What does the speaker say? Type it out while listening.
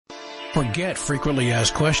Forget frequently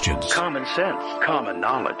asked questions. Common sense, common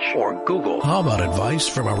knowledge, or Google. How about advice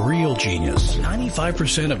from a real genius?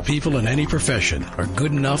 95% of people in any profession are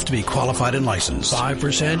good enough to be qualified and licensed.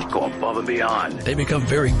 5% go above and beyond. They become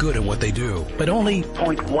very good at what they do, but only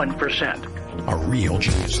 0.1% are real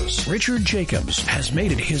geniuses. Richard Jacobs has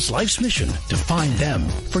made it his life's mission to find them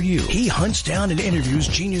for you. He hunts down and interviews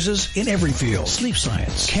geniuses in every field: sleep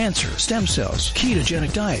science, cancer, stem cells,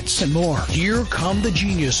 ketogenic diets, and more. Here come the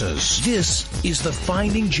geniuses. This is the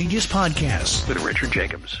Finding Genius Podcast with Richard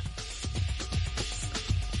Jacobs.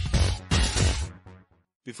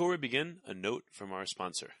 Before we begin, a note from our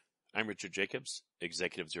sponsor. I'm Richard Jacobs,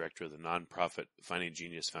 Executive Director of the nonprofit Finding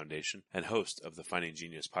Genius Foundation and host of the Finding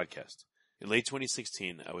Genius Podcast. In late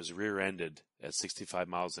 2016, I was rear-ended at 65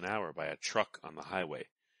 miles an hour by a truck on the highway,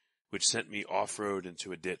 which sent me off-road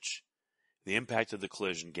into a ditch. The impact of the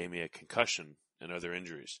collision gave me a concussion and other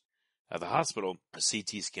injuries. At the hospital, a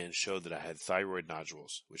CT scan showed that I had thyroid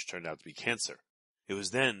nodules, which turned out to be cancer. It was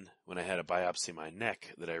then, when I had a biopsy in my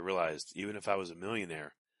neck, that I realized even if I was a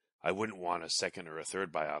millionaire, I wouldn't want a second or a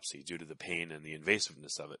third biopsy due to the pain and the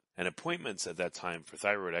invasiveness of it. And appointments at that time for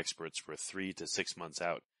thyroid experts were 3 to 6 months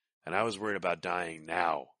out. And I was worried about dying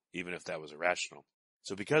now, even if that was irrational.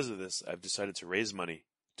 So because of this, I've decided to raise money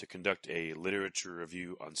to conduct a literature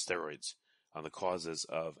review on steroids, on the causes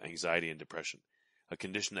of anxiety and depression, a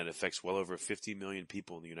condition that affects well over 50 million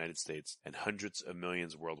people in the United States and hundreds of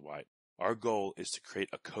millions worldwide. Our goal is to create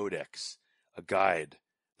a codex, a guide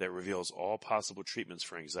that reveals all possible treatments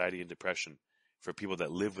for anxiety and depression for people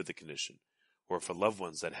that live with the condition, or for loved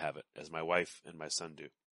ones that have it, as my wife and my son do.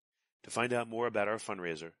 To find out more about our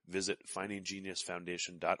fundraiser, visit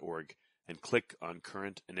findinggeniusfoundation.org and click on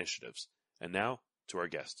current initiatives. And now, to our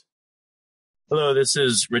guest. Hello, this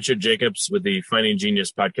is Richard Jacobs with the Finding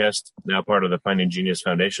Genius Podcast, now part of the Finding Genius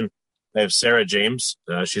Foundation. I have Sarah James.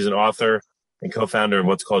 She's an author and co-founder of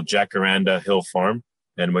what's called Jacaranda Hill Farm.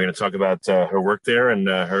 And we're going to talk about her work there and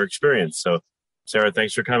her experience. So, Sarah,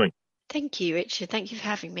 thanks for coming. Thank you, Richard. Thank you for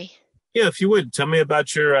having me. Yeah, if you would, tell me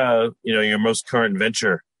about your most current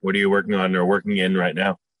venture. What are you working on or working in right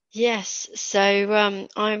now? Yes. So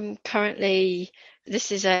I'm currently,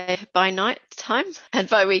 this is a by night time and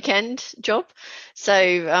by weekend job.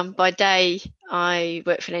 So by day, I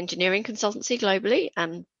work for an engineering consultancy globally.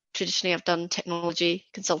 And traditionally, I've done technology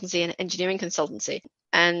consultancy and engineering consultancy.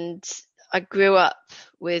 And I grew up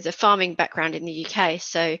with a farming background in the UK.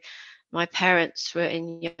 So my parents were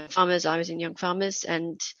in young farmers. I was in young farmers.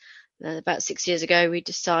 And about 6 years ago, we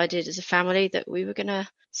decided as a family that we were going to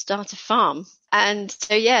start a farm. And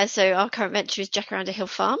so our current venture is Jacaranda Hill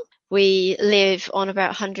Farm. We live on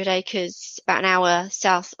about 100 acres, about an hour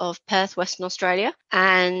south of Perth, Western Australia.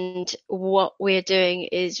 And what we're doing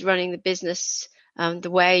is running the business the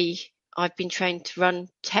way I've been trained to run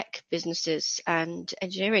tech businesses and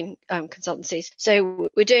engineering consultancies. So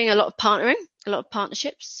we're doing a lot of partnering, a lot of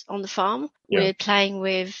partnerships on the farm. Yeah. We're playing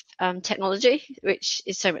with technology, which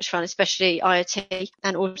is so much fun, especially IoT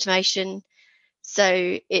and automation.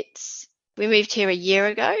 So we moved here a year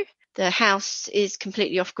ago. The house is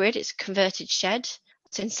completely off grid. It's a converted shed.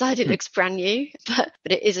 So inside it looks brand new, but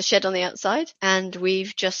it is a shed on the outside. And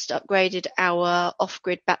we've just upgraded our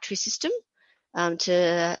off-grid battery system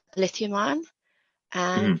to lithium ion.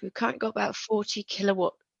 And we've currently got about 40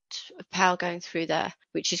 kilowatt of power going through there,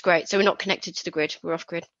 which is great. So we're not connected to the grid. We're off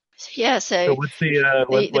grid. So what's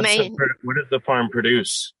what does the farm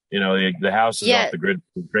produce? The house is off the grid,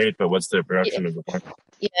 great, but what's the production of the farm?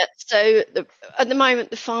 Yeah, so at the moment,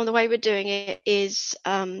 the farm, the way we're doing it is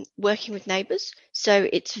working with neighbours. So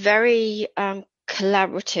it's very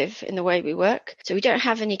collaborative in the way we work. So we don't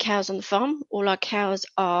have any cows on the farm. All our cows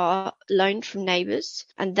are loaned from neighbours,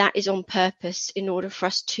 and that is on purpose in order for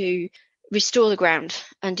us to restore the ground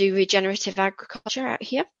and do regenerative agriculture out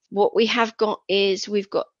here. What we have got is we've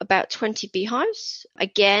got about 20 beehives,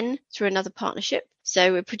 again, through another partnership.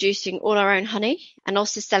 So we're producing all our own honey and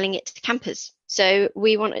also selling it to campers. So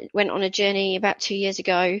we went on a journey about 2 years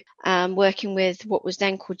ago, working with what was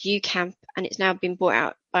then called UCamp, and it's now been bought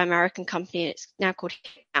out by an American company, and it's now called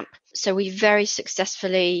HipCamp. So we very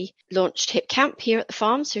successfully launched HipCamp here at the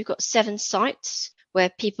farm. So we've got 7 sites where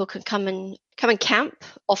people can come and camp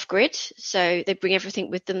off grid. So they bring everything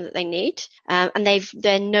with them that they need, and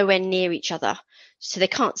they're nowhere near each other. So they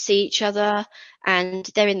can't see each other, and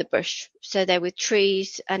they're in the bush. So they're with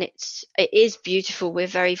trees, and it is beautiful. We're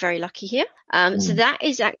very, very lucky here. So that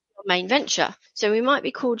is actually our main venture. So we might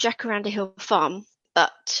be called Jacaranda Hill Farm,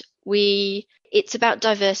 but it's about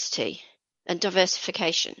diversity and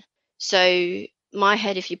diversification. So my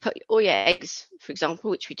head, if you put all your eggs, for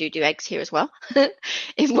example, which we do eggs here as well,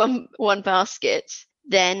 in one basket,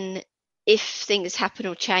 then if things happen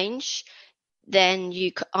or change, then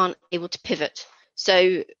you aren't able to pivot.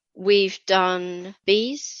 So we've done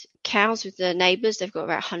bees, cows with the neighbours. They've got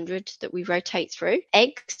about 100 that we rotate through.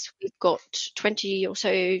 Eggs, we've got 20 or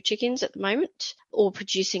so chickens at the moment, all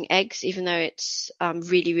producing eggs, even though it's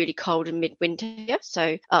really, really cold and midwinter here.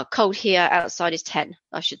 So cold here, outside is 10,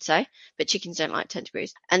 I should say, but chickens don't like 10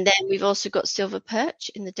 degrees. And then we've also got silver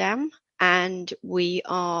perch in the dam, and we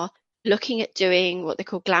are looking at doing what they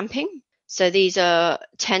call glamping. So these are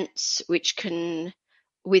tents which can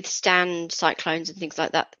withstand cyclones and things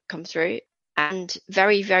like that come through, and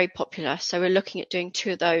very, very popular. So we're looking at doing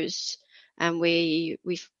 2 of those, and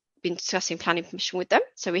we've been discussing planning permission with them.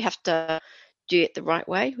 So we have to do it the right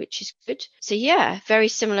way, which is good. So yeah, very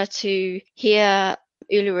similar to here.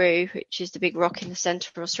 Uluru, which is the big rock in the centre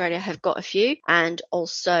of Australia, have got a few, and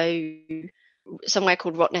also somewhere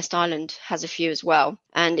called Rottnest Island has a few as well.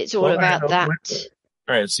 And it's all about that.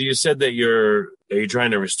 All right. So you said that are you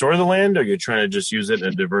trying to restore the land, or you're trying to just use it in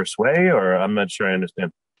a diverse way, or I'm not sure I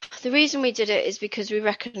understand. The reason we did it is because we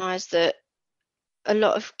recognise that a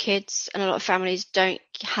lot of kids and a lot of families don't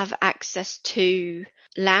have access to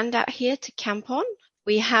land out here to camp on.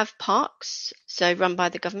 We have parks, so run by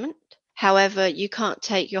the government. However, you can't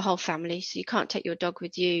take your whole family, so you can't take your dog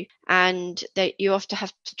with you, and you often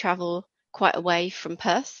have to travel quite away from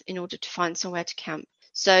Perth in order to find somewhere to camp.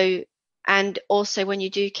 So, and also when you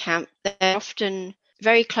do camp, they're often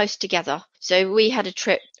very close together. So we had a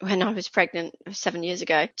trip when I was pregnant 7 years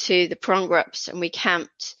ago to the Prongerups, and we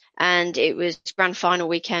camped, and it was grand final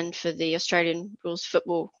weekend for the Australian rules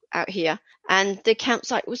football out here, and the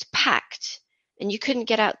campsite was packed, and you couldn't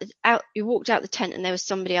get out. You walked out the tent and there was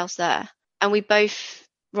somebody else there, and we both,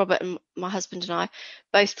 Robert and my husband and I,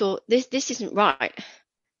 both thought this isn't right.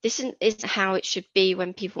 This isn't how it should be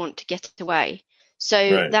when people want to get away.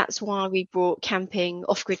 So That's why we brought camping,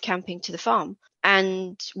 off-grid camping, to the farm.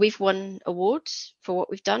 And we've won awards for what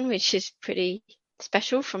we've done, which is pretty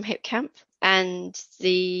special, from Hip Camp. And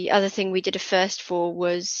the other thing we did a first for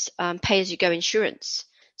was pay-as-you-go insurance.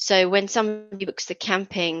 So when somebody books the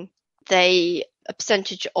camping, a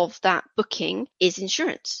percentage of that booking is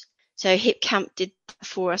insurance. So Hip Camp did that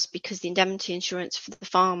for us because the indemnity insurance for the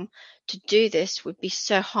farm to do this would be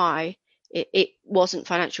so high, it wasn't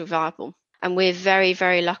financially viable. And we're very,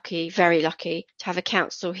 very lucky to have a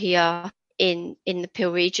council here in the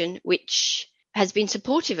Peel region which has been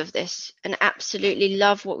supportive of this and absolutely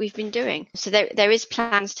love what we've been doing. So there is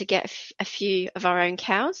plans to get a few of our own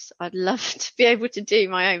cows. I'd love to be able to do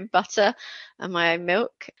my own butter and my own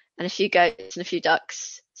milk, and a few goats and a few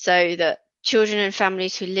ducks, so that children and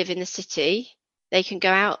families who live in the city, they can go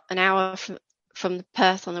out an hour from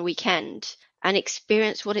Perth on the weekend and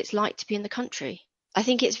experience what it's like to be in the country. I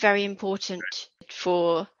think it's very important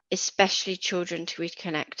for especially children to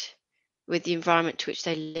reconnect with the environment to which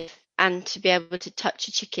they live, and to be able to touch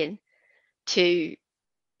a chicken, to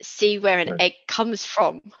see where an egg comes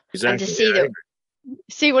from, and to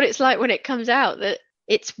see what it's like when it comes out, that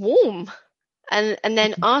it's warm, and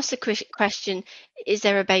then ask the question, is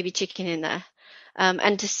there a baby chicken in there?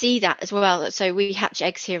 And to see that as well. So we hatch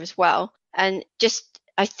eggs here as well, and just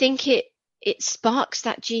I think it sparks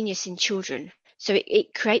that genius in children. So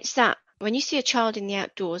it creates that, when you see a child in the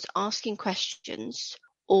outdoors asking questions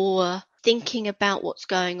or thinking about what's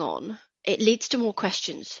going on, it leads to more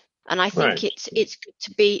questions. And I think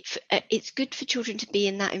it's good for children to be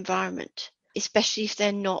in that environment, especially if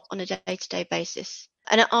they're not on a day-to-day basis.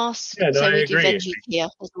 And it asks, we do veggies here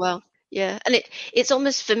as well. Yeah, and it's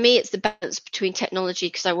almost, for me, it's the balance between technology,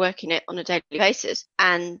 because I work in it on a daily basis,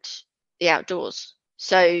 and the outdoors.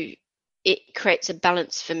 So it creates a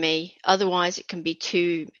balance for me. Otherwise, it can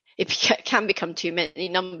become too many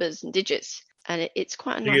numbers and digits, and it's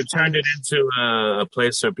quite a nice. You've turned it into a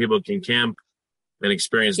place where people can camp and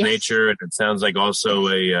experience nature, and it sounds like also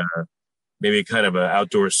maybe kind of an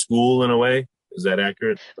outdoor school in a way. Is that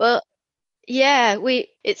accurate? Well, yeah,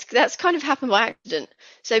 that's kind of happened by accident.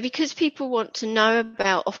 So because people want to know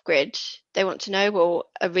about off-grid, they want to know,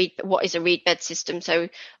 what is a reed bed system? So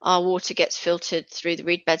our water gets filtered through the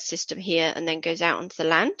reed bed system here and then goes out onto the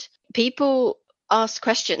land. People ask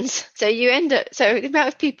questions. So the amount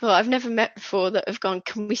of people I've never met before that have gone,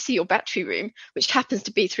 can we see your battery room? Which happens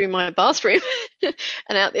to be through my bathroom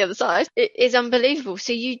and out the other side. It is unbelievable.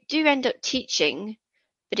 So you do end up teaching,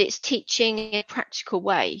 but it's teaching in a practical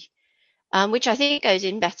way. Which I think goes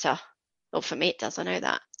in better. Well, for me it does, I know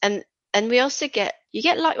that. And we also get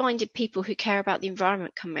like-minded people who care about the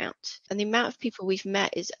environment come out. And the amount of people we've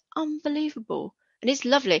met is unbelievable. And it's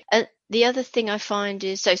lovely. And the other thing I find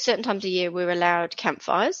is, so certain times of year we're allowed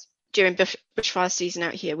campfires. During bushfire season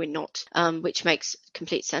out here we're not, which makes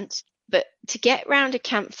complete sense. But to get round a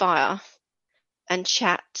campfire and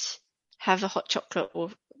chat, have a hot chocolate or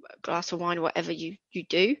a glass of wine, or whatever you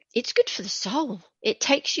do, it's good for the soul. It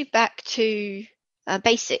takes you back to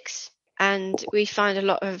basics. And we find a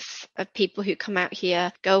lot of people who come out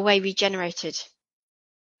here go away regenerated.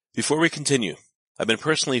 Before we continue, I've been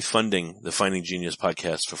personally funding the Finding Genius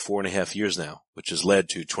podcast for 4.5 years now, which has led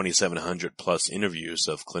to 2,700 plus interviews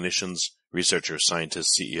of clinicians, researchers,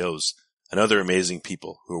 scientists, CEOs, and other amazing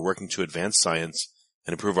people who are working to advance science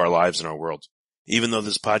and improve our lives and our world. Even though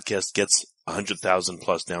this podcast gets 100,000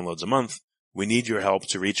 plus downloads a month, we need your help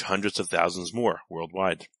to reach hundreds of thousands more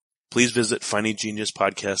worldwide. Please visit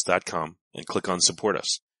findinggeniuspodcast.com and click on Support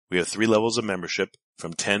Us. We have 3 levels of membership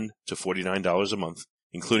from $10 to $49 a month,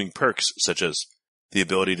 including perks such as the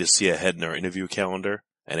ability to see ahead in our interview calendar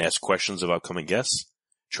and ask questions of upcoming guests,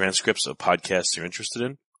 transcripts of podcasts you're interested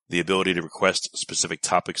in, the ability to request specific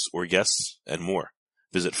topics or guests, and more.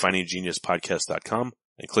 Visit findinggeniuspodcast.com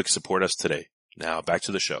and click Support Us today. Now back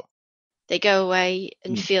to the show. They go away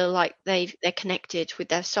and feel like they're connected with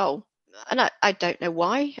their soul. And I don't know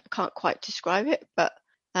why. I can't quite describe it, but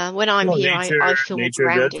when I'm here, I feel nature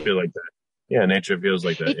grounded. does feel like that. Yeah, nature feels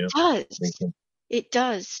like that. It does. It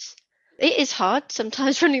does. It is hard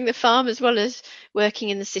sometimes running the farm as well as working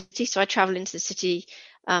in the city. So I travel into the city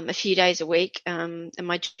a few days a week, and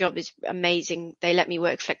my job is amazing. They let me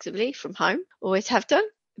work flexibly from home, always have done.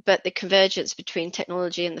 But the convergence between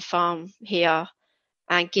technology and the farm here,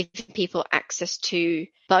 and giving people access to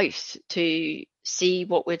both to see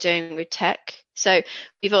what we're doing with tech. So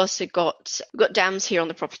we've also got dams here on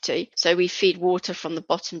the property. So we feed water from the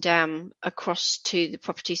bottom dam across to the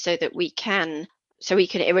property so we can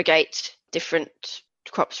irrigate different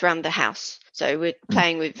crops around the house. So we're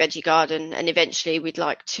playing with veggie garden, and eventually we'd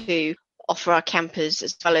like to offer our campers,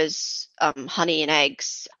 as well as honey and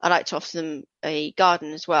eggs, I like to offer them a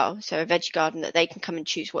garden as well. So a veggie garden that they can come and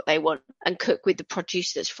choose what they want and cook with the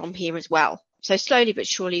produce that's from here as well. So slowly but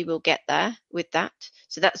surely we'll get there with that.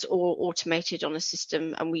 So that's all automated on a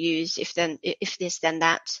system, and we use if this then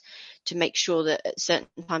that to make sure that at certain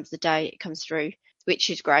times of the day it comes through, which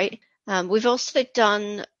is great. We've also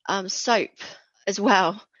done soap as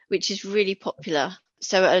well, which is really popular.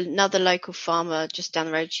 So another local farmer just down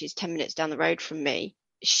the road, she's 10 minutes down the road from me,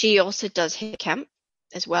 she also does hair camp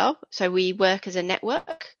as well. So we work as a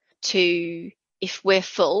network if we're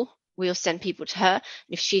full, we'll send people to her. And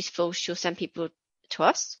if she's full, she'll send people to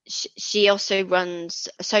us. She also runs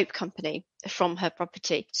a soap company from her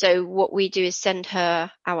property. So what we do is send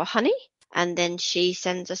her our honey, and then she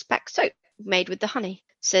sends us back soap made with the honey.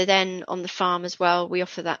 So then on the farm as well, we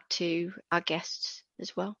offer that to our guests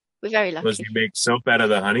as well. We're very lucky. Does you make soap out of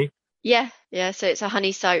the honey? Yeah. So it's a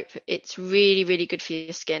honey soap. It's really, really good for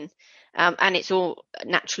your skin. And it's all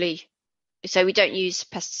naturally. So we don't use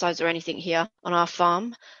pesticides or anything here on our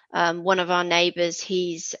farm. One of our neighbours,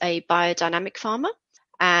 he's a biodynamic farmer,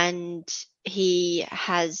 and he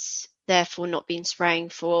has therefore not been spraying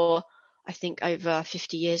for, I think, over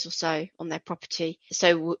 50 years or so on their property.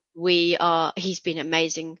 So he's been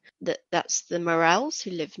amazing. That's the Morels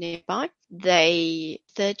who live nearby. They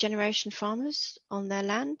third generation farmers on their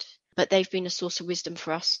land, but they've been a source of wisdom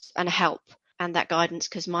for us and a help and that guidance,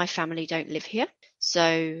 because my family don't live here.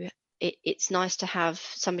 So it's nice to have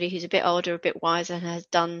somebody who's a bit older, a bit wiser, and has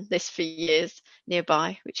done this for years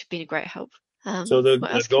nearby, which have been a great help. So the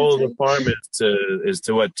goal of the farm is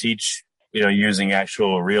to teach, using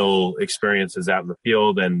actual real experiences out in the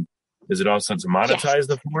field. And is it also to monetize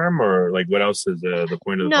the farm, or like what else is the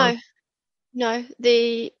point of the farm? No,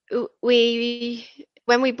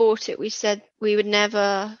 when we bought it, we said we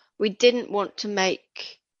didn't want to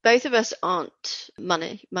make, both of us aren't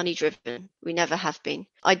money driven. We never have been.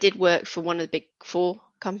 I did work for one of the big 4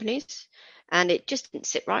 companies, and it just didn't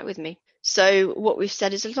sit right with me. So what we've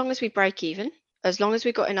said is, as long as we break even, as long as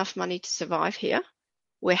we've got enough money to survive here,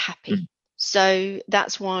 we're happy. Mm. So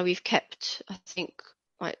that's why we've kept, I think,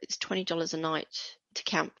 it's $20 a night to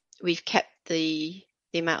camp. We've kept the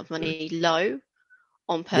amount of money low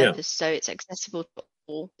on purpose, so it's accessible to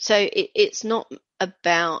all. So it's not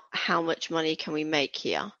about how much money can we make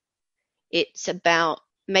here. It's about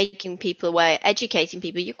making people aware, educating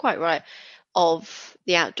people, you're quite right, of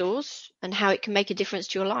the outdoors and how it can make a difference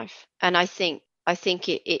to your life. And I think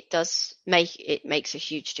it makes a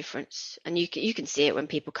huge difference. And you can see it when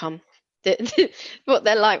people come. What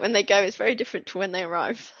they're like when they go is very different to when they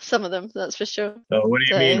arrive. Some of them, that's for sure. So what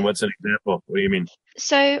do you mean? What's an example? What do you mean?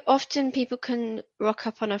 So often people can rock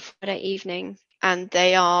up on a Friday evening and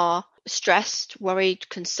they are stressed, worried,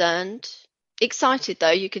 concerned, excited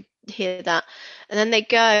though, you could hear that. And then they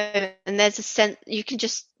go and there's a sense, you can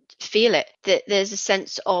just feel it, that there's a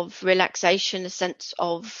sense of relaxation, a sense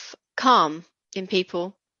of calm in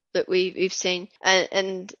people that we've seen.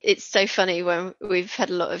 And it's so funny when we've had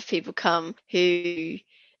a lot of people come who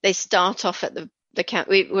they start off at the camp.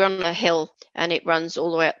 We're on a hill and it runs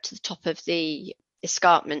all the way up to the top of the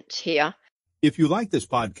escarpment here. If you like this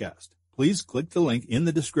podcast, please click the link in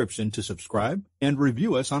the description to subscribe and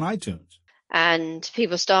review us on iTunes. And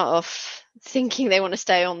people start off thinking they want to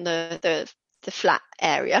stay on the flat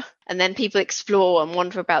area, and then people explore and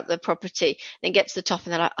wander about the property, then get to the top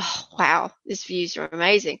and they're like, oh wow, these views are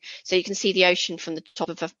amazing. So you can see the ocean from the top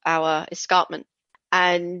of our escarpment.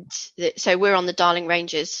 And so we're on the Darling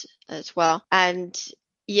Ranges as well. And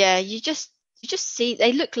yeah, you just see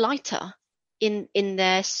they look lighter in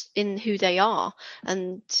who they are.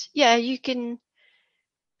 And yeah, you can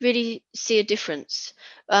really see a difference.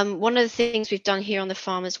 One of the things we've done here on the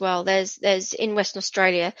farm as well, there's in Western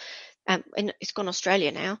Australia, it's gone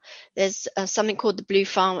Australia now, there's something called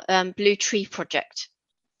the Blue Tree Project.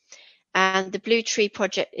 And the Blue Tree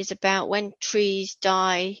Project is about when trees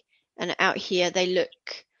die, and out here they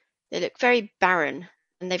look very barren,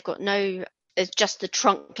 and they've got there's just the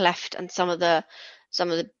trunk left and some of the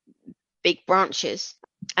big branches.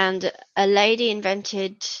 And a lady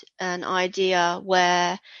invented an idea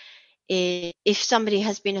where if somebody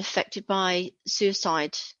has been affected by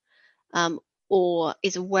suicide, or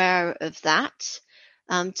is aware of that,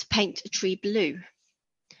 to paint a tree blue.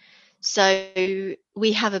 So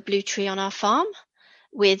we have a blue tree on our farm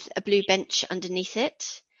with a blue bench underneath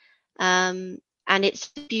it. And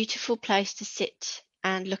it's a beautiful place to sit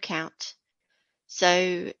and look out.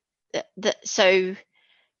 So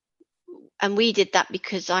and we did that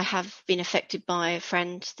because I have been affected by a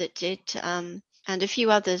friend that did, and a few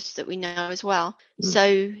others that we know as well.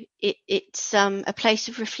 So it's a place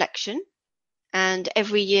of reflection. And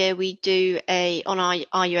every year we do on our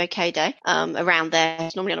Are You OK Day, around there,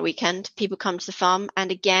 it's normally on a weekend, people come to the farm. And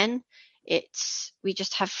again, we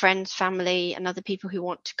just have friends, family, and other people who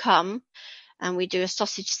want to come. And we do a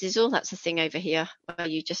sausage sizzle. That's a thing over here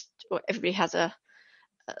where everybody has a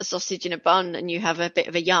sausage in a bun and you have a bit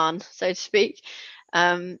of a yarn, so to speak.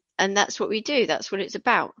 And that's what we do. That's what it's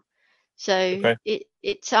about. So okay.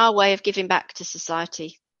 It's our way of giving back to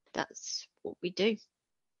society. That's what we do.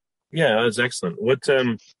 Yeah, that's excellent. We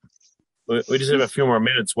just have a few more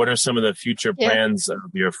minutes. What are some of the future plans of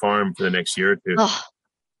your farm for the next year or two?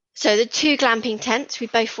 So the 2 glamping tents, we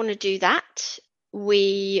both want to do that.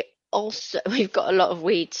 We've got a lot of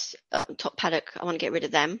weeds on top paddock. I want to get rid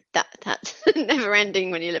of them. That's never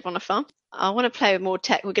ending when you live on a farm. I want to play with more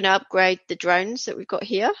tech. We're going to upgrade the drones that we've got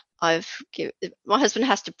here. My husband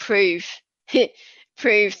has to prove that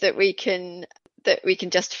we can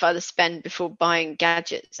justify the spend before buying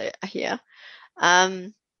gadgets here.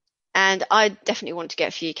 And I definitely want to get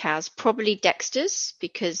a few cows, probably Dexters,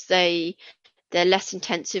 because they're less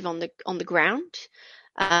intensive on the ground.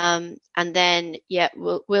 And then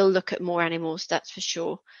we'll look at more animals, that's for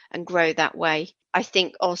sure, and grow that way. I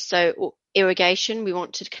think also irrigation, we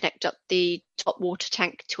want to connect up the top water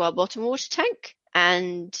tank to our bottom water tank.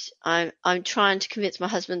 And I'm trying to convince my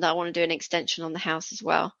husband that I want to do an extension on the house as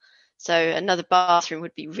well. So another bathroom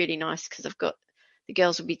would be really nice, because the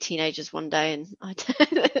girls will be teenagers one day, and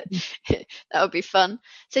that would be fun.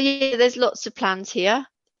 So yeah, there's lots of plans here,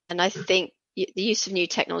 and I think the use of new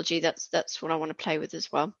technology, that's what I want to play with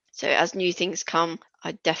as well. So as new things come,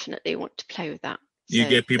 I definitely want to play with that. You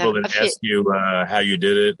get people that ask you how you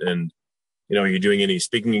did it, and are you doing any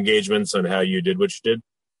speaking engagements on how you did what you did?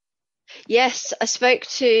 Yes, I spoke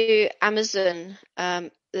to Amazon.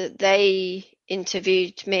 They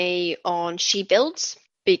interviewed me on She Builds,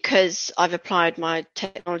 because I've applied my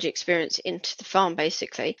technology experience into the farm,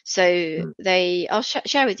 basically. So I'll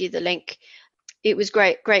share with you the link. It was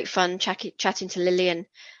great fun chatting to Lillian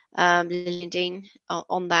Dean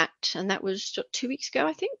on that. And that was 2 weeks ago,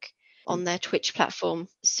 I think, on their Twitch platform.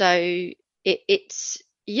 So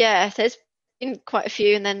there's been quite a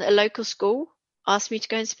few. And then a local school asked me to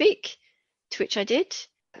go and speak, to which I did.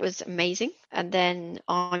 It was amazing. And then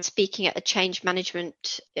I'm speaking at a change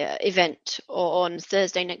management event on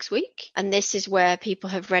Thursday next week. And this is where people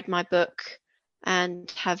have read my book and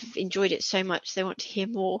have enjoyed it so much they want to hear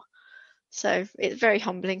more. So it's very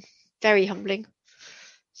humbling, very humbling.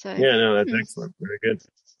 So yeah, no, that's excellent. Very good.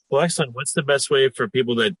 Well, excellent. What's the best way for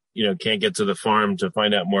people that can't get to the farm to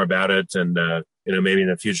find out more about it, and maybe in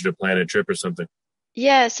the future to plan a trip or something?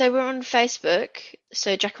 Yeah, so we're on Facebook.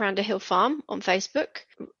 So Jacaranda Hill Farm on Facebook.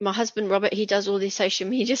 My husband Robert, he does all the social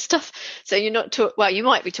media stuff. So you're not you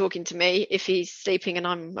might be talking to me if he's sleeping and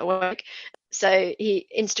I'm awake. So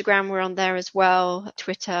Instagram, we're on there as well.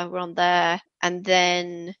 Twitter, we're on there. And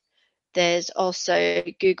then There's also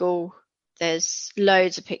Google. There's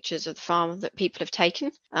loads of pictures of the farm that people have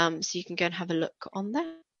taken. So you can go and have a look on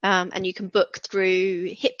there. And you can book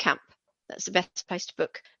through Hip Camp. That's the best place to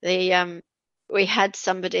book. We had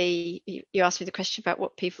somebody, you asked me the question about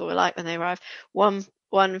what people were like when they arrived. One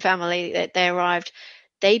family, they arrived,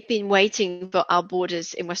 they'd been waiting for our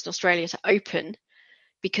borders in Western Australia to open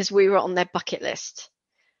because we were on their bucket list.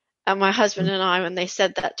 And my husband and I, when they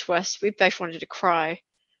said that to us, we both wanted to cry.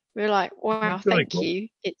 We were like, wow, thank you.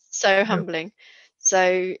 It's so humbling.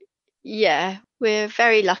 So, yeah, we're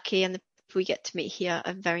very lucky, and the people we get to meet here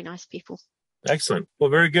are very nice people. Excellent.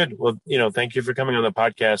 Well, very good. Well, thank you for coming on the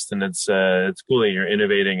podcast. And it's cool that you're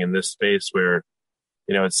innovating in this space where,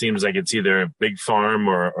 it seems like it's either a big farm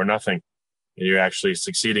or nothing. And you're actually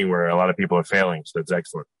succeeding where a lot of people are failing. So that's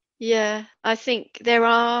excellent. Yeah, I think there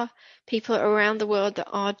are people around the world that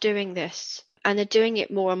are doing this, and they're doing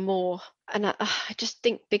it more and more. And I just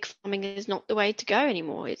think big farming is not the way to go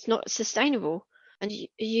anymore. It's not sustainable. And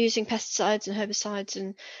using pesticides and herbicides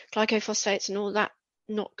and glycophosates and all that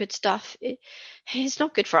not good stuff, it's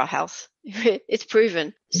not good for our health. It's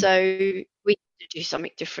proven. So we need to do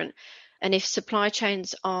something different. And if supply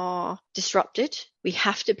chains are disrupted, we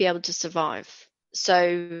have to be able to survive.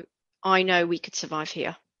 So I know we could survive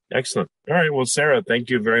here. Excellent. All right. Well, Sarah, thank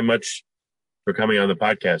you very much for coming on the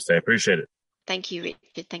podcast. I appreciate it. Thank you,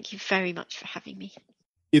 Richard. Thank you very much for having me.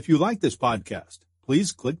 If you like this podcast,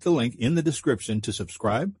 please click the link in the description to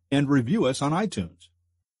subscribe and review us on iTunes.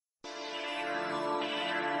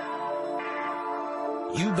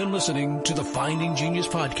 You've been listening to the Finding Genius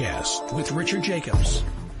podcast with Richard Jacobs.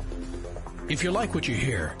 If you like what you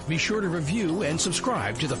hear, be sure to review and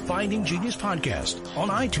subscribe to the Finding Genius podcast on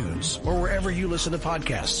iTunes or wherever you listen to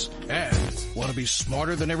podcasts. And want to be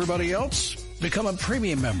smarter than everybody else? Become a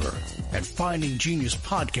premium member at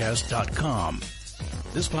findinggeniuspodcast.com.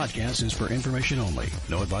 This podcast is for information only.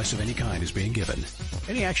 No advice of any kind is being given.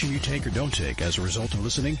 Any action you take or don't take as a result of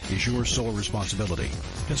listening is your sole responsibility.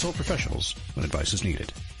 Consult professionals when advice is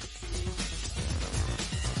needed.